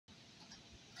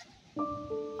The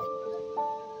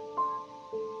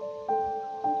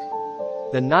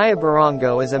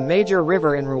Nyabarongo is a major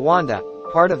river in Rwanda,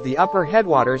 part of the upper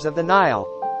headwaters of the Nile.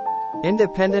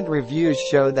 Independent reviews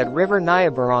show that River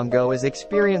Nyabarongo is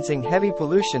experiencing heavy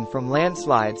pollution from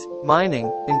landslides,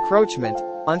 mining, encroachment,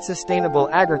 unsustainable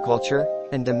agriculture,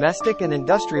 and domestic and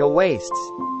industrial wastes.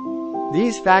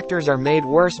 These factors are made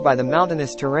worse by the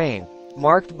mountainous terrain,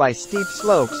 marked by steep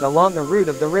slopes along the route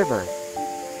of the river.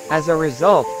 As a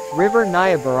result, River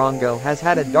Nyabarongo has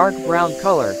had a dark brown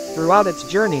color throughout its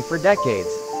journey for decades.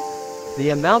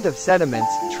 The amount of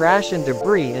sediments, trash and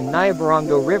debris in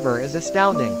Nyabarongo River is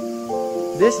astounding.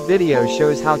 This video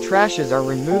shows how trashes are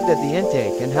removed at the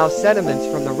intake and how sediments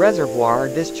from the reservoir are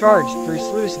discharged through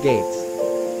sluice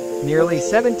gates. Nearly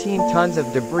 17 tons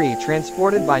of debris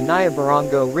transported by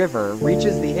Nyabarongo River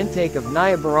reaches the intake of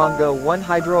Nyabarongo 1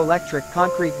 hydroelectric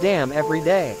concrete dam every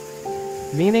day,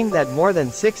 meaning that more than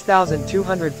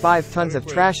 6,205 tons of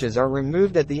trashes are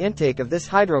removed at the intake of this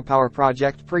hydropower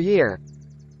project per year.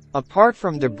 Apart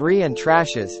from debris and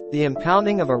trashes, the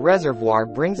impounding of a reservoir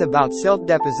brings about silt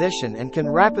deposition and can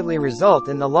rapidly result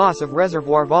in the loss of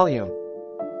reservoir volume.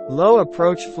 Low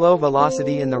approach flow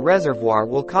velocity in the reservoir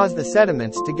will cause the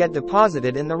sediments to get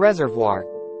deposited in the reservoir.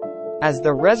 As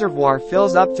the reservoir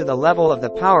fills up to the level of the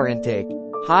power intake,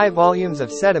 high volumes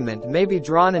of sediment may be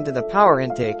drawn into the power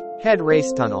intake head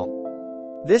race tunnel.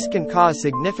 This can cause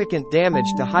significant damage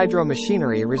to hydro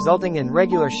machinery, resulting in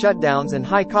regular shutdowns and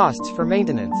high costs for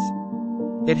maintenance.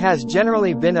 It has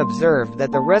generally been observed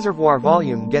that the reservoir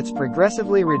volume gets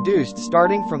progressively reduced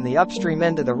starting from the upstream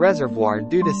end of the reservoir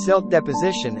due to silt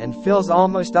deposition and fills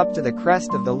almost up to the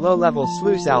crest of the low-level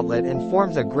sluice outlet and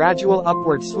forms a gradual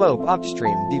upward slope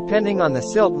upstream depending on the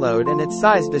silt load and its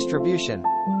size distribution.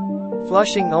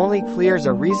 Flushing only clears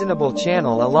a reasonable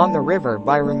channel along the river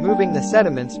by removing the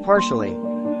sediments partially.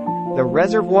 The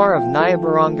reservoir of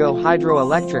Nyabarongo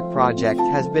Hydroelectric project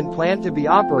has been planned to be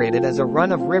operated as a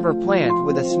run-of-river plant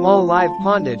with a small live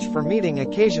pondage for meeting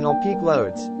occasional peak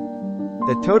loads.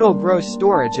 The total gross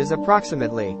storage is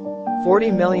approximately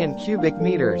 40 million cubic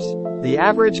meters. The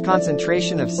average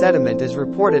concentration of sediment is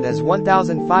reported as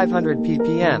 1,500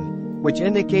 ppm, which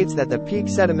indicates that the peak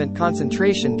sediment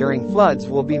concentration during floods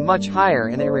will be much higher,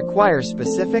 and it requires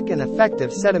specific and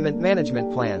effective sediment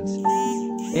management plans.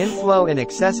 Inflow in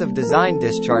excessive design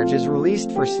discharge is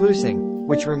released for sluicing,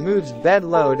 which removes bed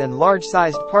load and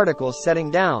large-sized particles setting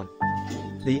down.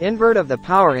 The invert of the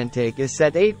power intake is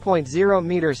set 8.0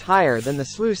 meters higher than the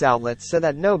sluice outlets so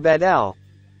that no bed L